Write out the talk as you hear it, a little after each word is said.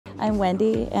I'm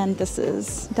Wendy, and this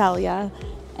is Dalya,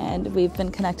 and we've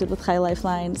been connected with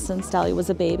Lifeline since Dalya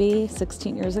was a baby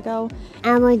 16 years ago.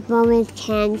 I was born with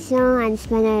cancer and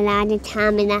spent a lot of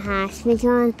time in the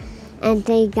hospital, and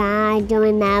thank God I don't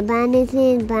remember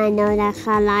anything, but I know that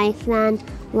Lifeline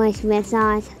was with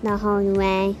us the whole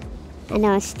way, and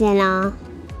they still are.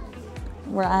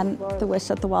 We're on the Wish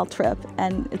at the Wall trip,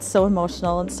 and it's so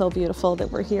emotional and so beautiful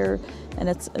that we're here, and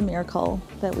it's a miracle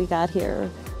that we got here,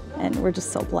 and we're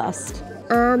just so blessed.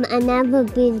 I've never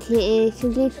been to Asia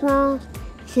before,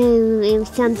 so it was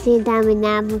something that we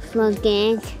never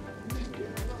forget,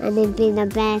 and it's been the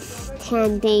best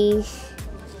 10 days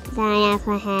that I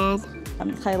ever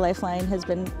had. Lifeline has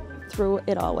been through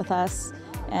it all with us,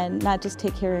 and not just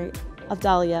take care of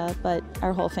Dalya, but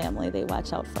our whole family. They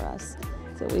watch out for us.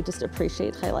 So we just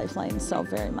appreciate Lifeline so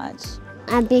very much.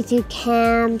 I've been to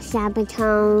camps,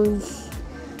 Sabatons,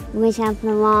 Wish at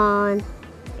the Wall.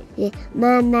 Yeah.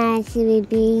 My message would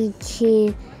be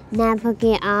to never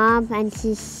get up and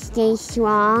to stay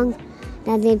strong.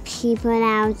 That there are people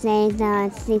out there that are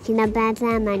thinking about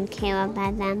them and care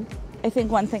about them. I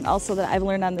think one thing also that I've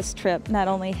learned on this trip, not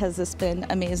only has this been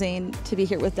amazing to be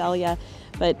here with Dalya,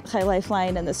 but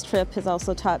Lifeline and this trip has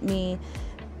also taught me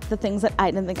the things that I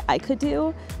didn't think I could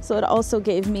do. So it also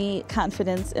gave me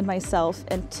confidence in myself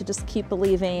and to just keep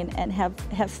believing and have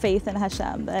faith in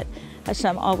Hashem, that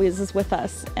Hashem always is with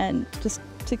us, and just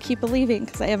to keep believing,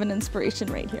 because I have an inspiration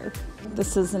right here.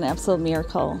 This is an absolute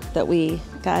miracle that we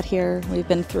got here. We've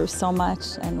been through so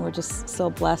much, and we're just so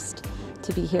blessed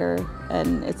to be here,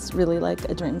 and it's really like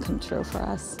a dream come true for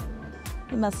us.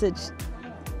 The message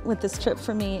with this trip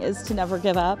for me is to never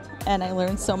give up, and I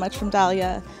learned so much from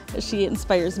Dalya. She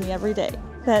inspires me every day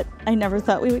that I never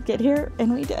thought we would get here,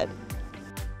 and we did.